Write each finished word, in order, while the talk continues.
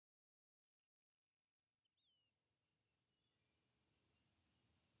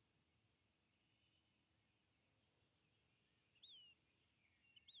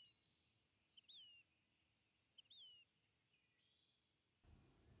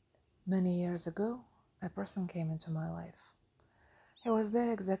Many years ago, a person came into my life. He was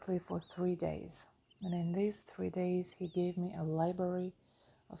there exactly for 3 days, and in these 3 days, he gave me a library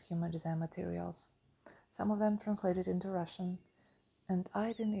of human design materials, some of them translated into Russian, and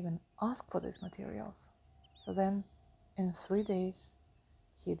I didn't even ask for these materials. So then, in 3 days,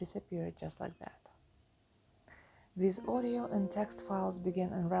 he disappeared just like that. These audio and text files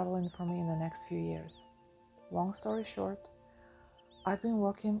began unraveling for me in the next few years. Long story short, I've been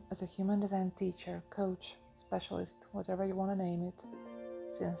working as a human design teacher, coach, specialist, whatever you want to name it,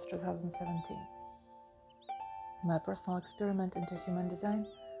 since 2017. My personal experiment into human design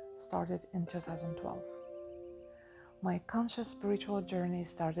started in 2012. My conscious spiritual journey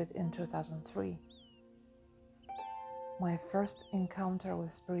started in 2003. My first encounter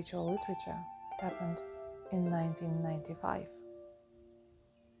with spiritual literature happened in 1995.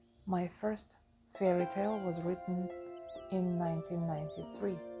 My first fairy tale was written in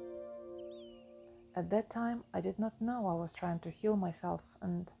 1993. At that time, I did not know I was trying to heal myself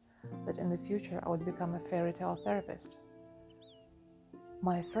and that in the future I would become a fairy tale therapist.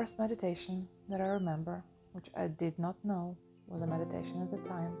 My first meditation that I remember, which I did not know was a meditation at the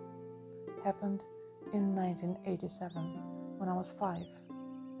time, happened in 1987 when I was 5,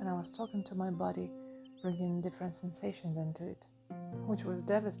 and I was talking to my body, bringing different sensations into it, which was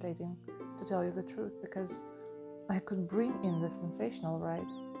devastating, to tell you the truth, because I could bring in the sensation all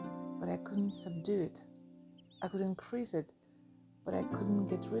right, but I couldn't subdue it. I could increase it, but I couldn't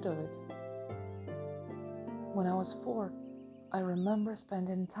get rid of it. When I was 4, I remember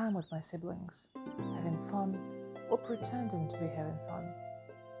spending time with my siblings, having fun or pretending to be having fun,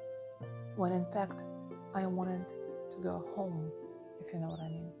 when in fact I wanted to go home, if you know what I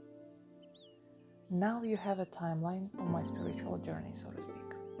mean. Now you have a timeline of my spiritual journey, so to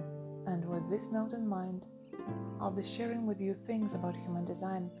speak. And with this note in mind, I'll be sharing with you things about human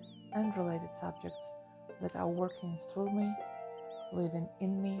design and related subjects that are working through me, living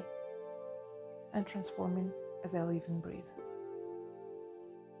in me, and transforming as I live and breathe.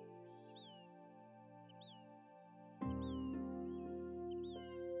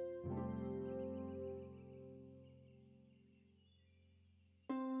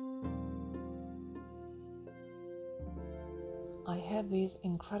 I have these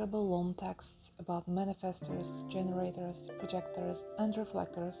incredible long texts about manifestors, generators, projectors, and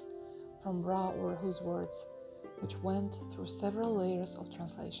reflectors from Ra Uru-Hu's words, which went through several layers of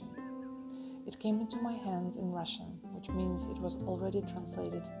translation. It came into my hands in Russian, which means it was already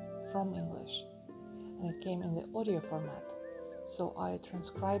translated from English, and it came in the audio format, so I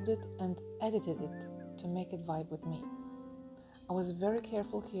transcribed it and edited it to make it vibe with me. I was very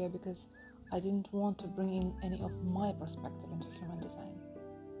careful here because I didn't want to bring in any of my perspective into human design.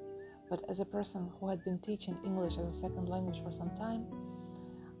 But as a person who had been teaching English as a second language for some time,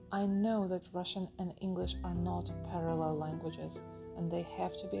 I know that Russian and English are not parallel languages, and they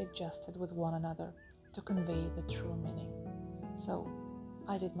have to be adjusted with one another to convey the true meaning. So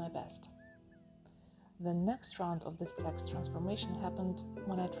I did my best. The next round of this text transformation happened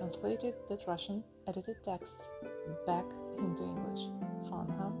when I translated that Russian edited texts back into English.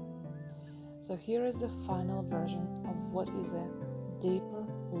 Fun, huh? So here is the final version of what is a deeper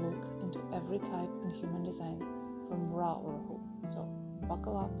look into every type in human design from Ra Uru-Hu. So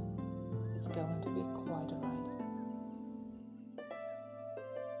buckle up, it's going to be quite a ride.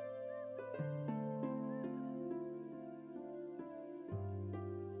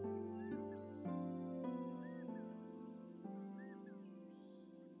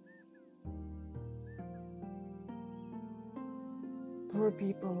 Poor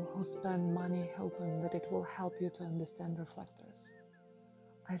people who spend money hoping that it will help you to understand reflectors.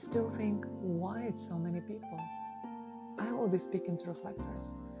 I still think, why so many people? I will be speaking to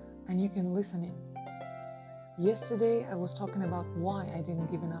reflectors, and you can listen in. Yesterday, I was talking about why I didn't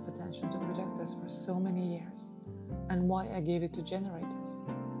give enough attention to projectors for so many years, and why I gave it to generators.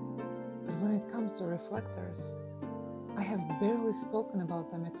 But when it comes to reflectors, I have barely spoken about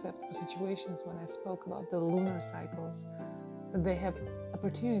them except for situations when I spoke about the lunar cycles, that they have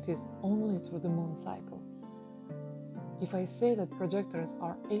opportunities only through the moon cycle. If I say that projectors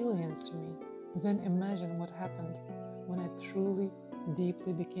are aliens to me, then imagine what happened when I truly,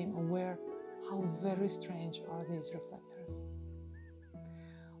 deeply became aware how very strange are these reflectors.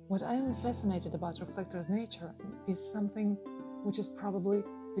 What I am fascinated about reflectors' nature is something which is probably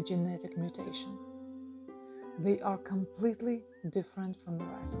the genetic mutation. They are completely different from the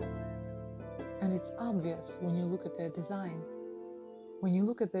rest. And it's obvious when you look at their design. When you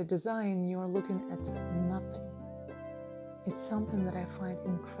look at their design, you are looking at nothing. It's something that I find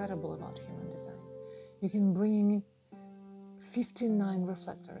incredible about human design. You can bring in 59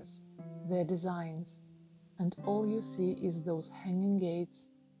 reflectors, their designs, and all you see is those hanging gates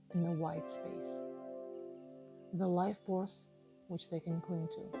in the white space, the life force which they can cling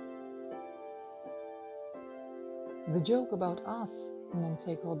to. The joke about us,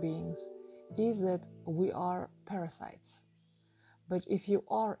 non-sacral beings, is that we are parasites. But if you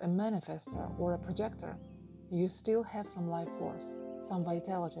are a manifestor or a projector, you still have some life force, some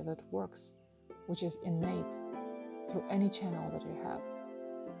vitality that works, which is innate through any channel that you have.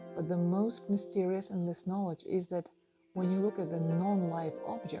 But the most mysterious in this knowledge is that when you look at the non-life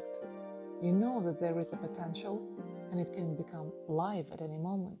object, you know that there is a potential and it can become live at any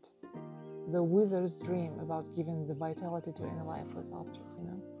moment. The wizard's dream about giving the vitality to any lifeless object,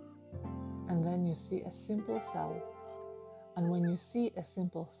 And then you see a simple cell. And when you see a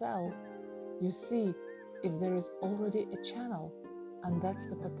simple cell, you see if there is already a channel, and that's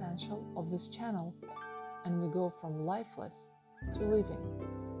the potential of this channel. And we go from lifeless to living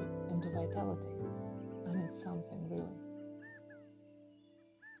into vitality. And it's something really.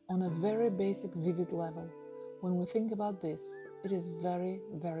 On a very basic, vivid level, when we think about this, it is very,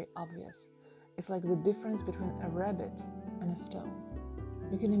 very obvious. It's like the difference between a rabbit and a stone.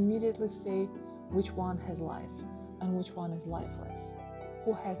 You can immediately say which one has life and which one is lifeless.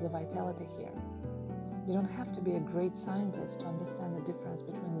 Who has the vitality here? You don't have to be a great scientist to understand the difference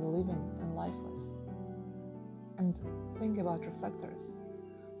between the living and lifeless. And think about reflectors.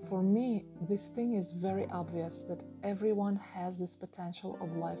 For me, this thing is very obvious that everyone has this potential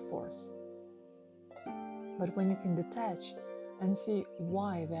of life force. But when you can detach and see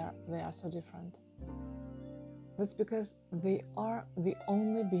why they are so different, that's because they are the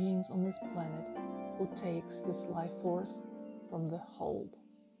only beings on this planet who takes this life force from the hold.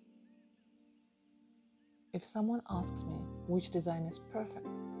 If someone asks me which design is perfect,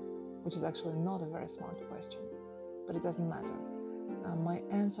 which is actually not a very smart question, but it doesn't matter, my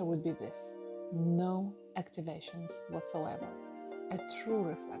answer would be this: no activations whatsoever. A true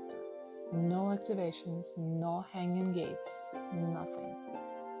reflector. No activations, no hanging gates, nothing.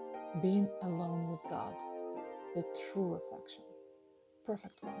 Being alone with God, the true reflection.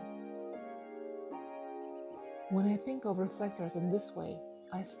 Perfect one. When I think of reflectors in this way,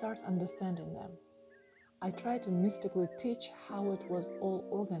 I start understanding them. I try to mystically teach how it was all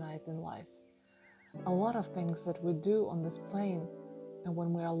organized in life. A lot of things that we do on this plane, and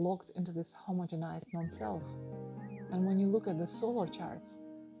when we are locked into this homogenized non-self. And when you look at the solar charts,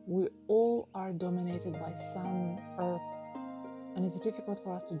 we all are dominated by Sun, Earth, and it's difficult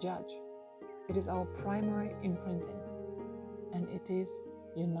for us to judge. It is our primary imprinting, and it is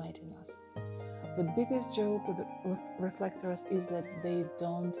uniting us. The biggest joke with the reflectors is that they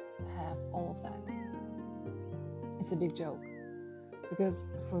don't have all of that. It's a big joke, because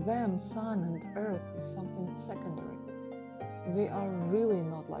for them, Sun and Earth is something secondary. They are really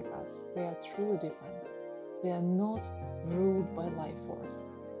not like us. They are truly different. They are not ruled by life force.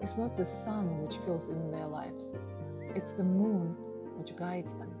 It's not the sun which fills in their lives. It's the moon which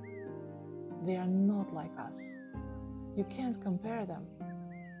guides them. They are not like us. You can't compare them.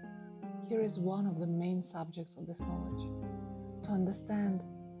 Here is one of the main subjects of this knowledge: to understand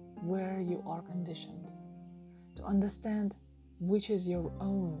where you are conditioned, to understand which is your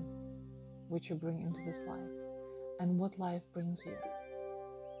own, which you bring into this life, and what life brings you.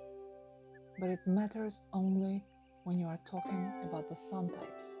 But it matters only when you are talking about the sun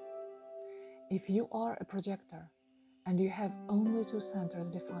types. If you are a projector and you have only two centers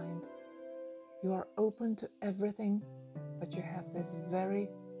defined, you are open to everything, but you have this very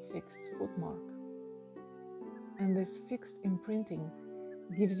fixed footmark. And this fixed imprinting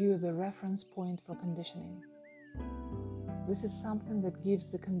gives you the reference point for conditioning. This is something that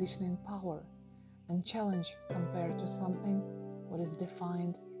gives the conditioning power and challenge compared to something what is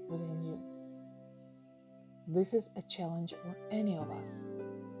defined within you. This is a challenge for any of us.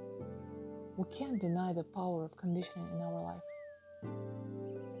 We can't deny the power of conditioning in our life.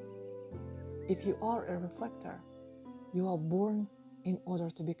 If you are a reflector, you are born in order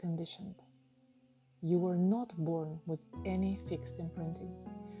to be conditioned. You were not born with any fixed imprinting.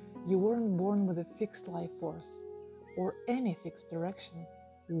 You weren't born with a fixed life force or any fixed direction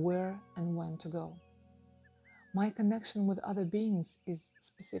where and when to go. My connection with other beings is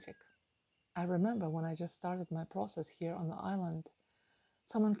specific. I remember when I just started my process here on the island,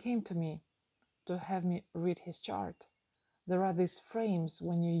 someone came to me to have me read his chart. There are these frames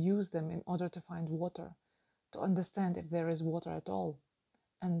when you use them in order to find water, to understand if there is water at all.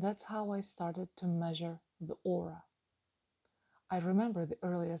 And that's how I started to measure the aura. I remember the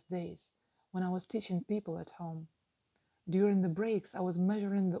earliest days when I was teaching people at home. During the breaks, I was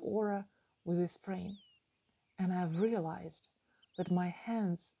measuring the aura with this frame. And I've realized that my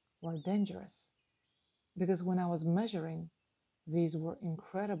hands were dangerous, because when I was measuring, these were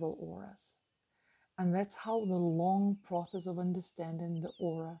incredible auras. And that's how the long process of understanding the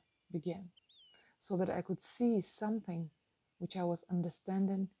aura began, so that I could see something which I was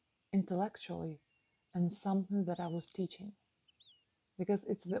understanding intellectually and something that I was teaching. Because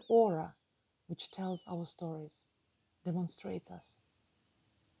it's the aura which tells our stories, demonstrates us.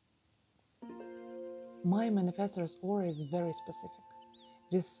 My manifestor's aura is very specific.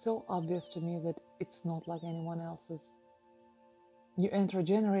 It is so obvious to me that it's not like anyone else's. You enter a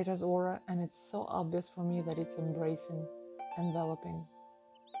generator's aura and it's so obvious for me that it's embracing, enveloping.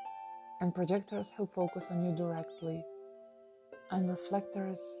 And projectors who focus on you directly, and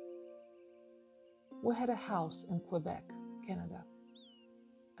reflectors. We had a house in Quebec, Canada,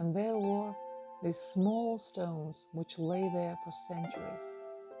 and there were these small stones which lay there for centuries.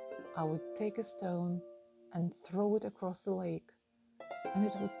 I would take a stone and throw it across the lake, and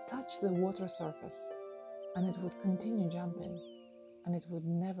it would touch the water surface, and it would continue jumping, and it would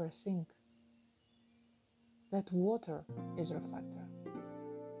never sink. That water is reflector.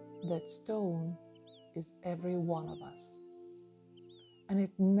 That stone is every one of us. And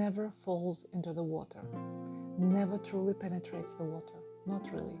it never falls into the water, never truly penetrates the water, not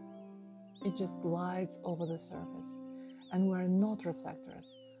really. It just glides over the surface. And we're not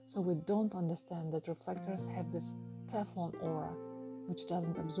reflectors, so we don't understand that reflectors have this Teflon aura, which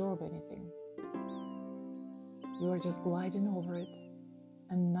doesn't absorb anything. You are just gliding over it,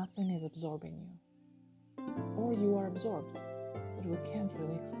 and nothing is absorbing you. Or you are absorbed, but we can't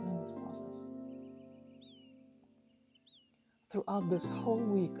really explain this process. Throughout this whole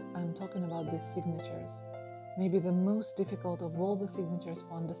week, I'm talking about these signatures. Maybe the most difficult of all the signatures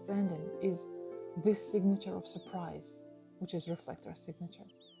for understanding is this signature of surprise, which is reflector signature.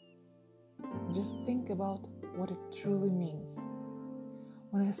 Just think about what it truly means.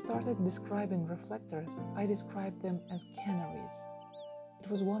 When I started describing reflectors, I described them as canaries. It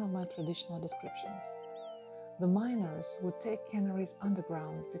was one of my traditional descriptions. The miners would take canaries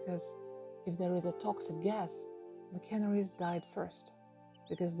underground because if there is a toxic gas, the canaries died first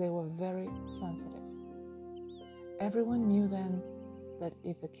because they were very sensitive. Everyone knew then that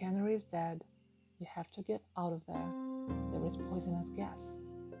if the canary is dead, you have to get out of there. There is poisonous gas.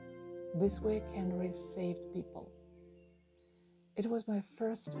 This way, canaries saved people. It was my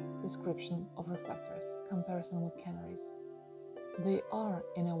first description of reflectors, comparison with canaries. They are,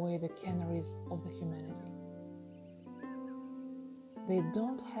 in a way, the canaries of the humanity. They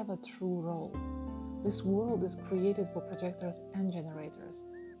don't have a true role. This world is created for projectors and generators.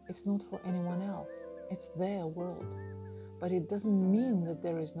 It's not for anyone else. It's their world. But it doesn't mean that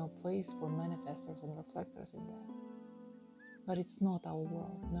there is no place for manifestors and reflectors in there. But it's not our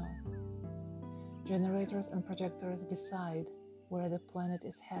world, no. Generators and projectors decide where the planet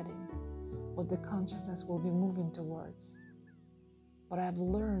is heading, what the consciousness will be moving towards. But I've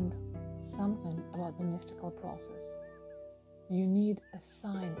learned something about the mystical process. You need a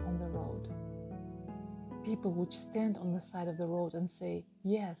sign on the road. People which stand on the side of the road and say,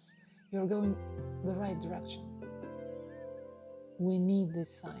 yes, you're going the right direction. We need these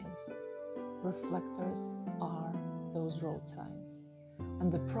signs. Reflectors are those road signs.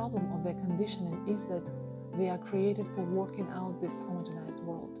 And the problem of their conditioning is that they are created for working out this homogenized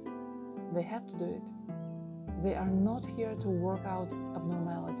world. They have to do it. They are not here to work out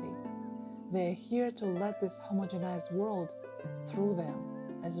abnormality. They are here to let this homogenized world through them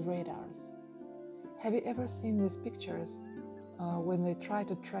as radars. Have you ever seen these pictures when they try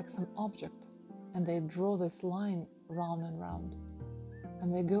to track some object and they draw this line round and round?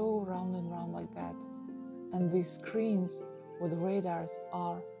 And they go round and round like that. And these screens with radars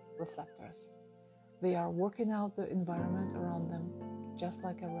are reflectors. They are working out the environment around them just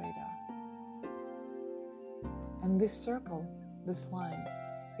like a radar. And this circle, this line,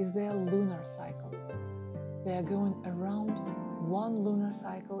 is their lunar cycle. They are going around one lunar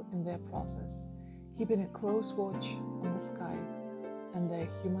cycle in their process, keeping a close watch on the sky and their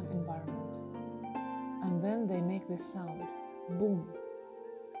human environment. And then they make this sound, boom,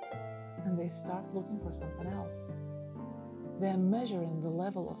 and they start looking for something else. They are measuring the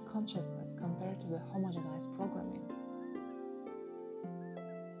level of consciousness compared to the homogenized programming.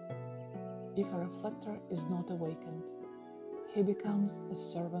 If a reflector is not awakened, he becomes a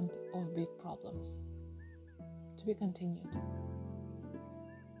servant of big problems. To be continued.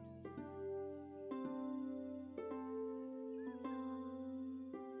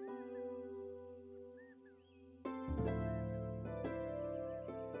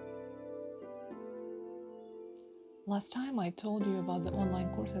 Last time I told you about the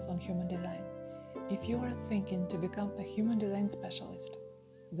online courses on human design. If you are thinking to become a human design specialist,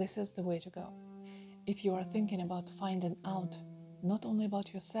 this is the way to go. If you are thinking about finding out not only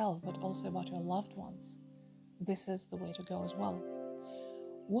about yourself, but also about your loved ones, this is the way to go as well.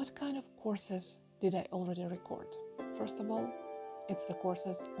 What kind of courses did I already record? First of all, it's the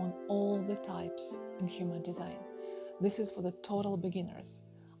courses on all the types in human design. This is for the total beginners.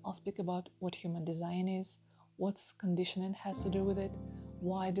 I'll speak about what human design is, what's conditioning has to do with it,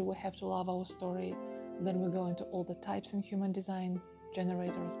 why do we have to love our story. Then we go into all the types in human design: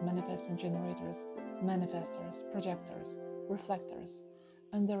 generators, manifesting generators, manifestors, projectors, reflectors.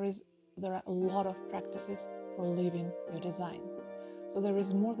 And there are a lot of practices for living your design. So there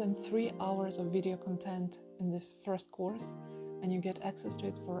is more than 3 hours of video content in this first course, and you get access to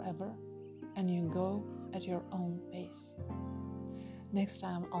it forever, and you go at your own pace. Next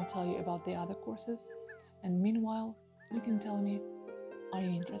time I'll tell you about the other courses, and meanwhile you can tell me, are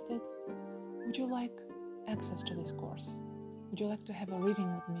you interested? Would you like access to this course? Would you like to have a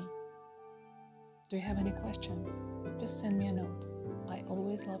reading with me? Do you have any questions? Just send me a note. I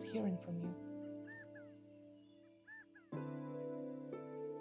always love hearing from you.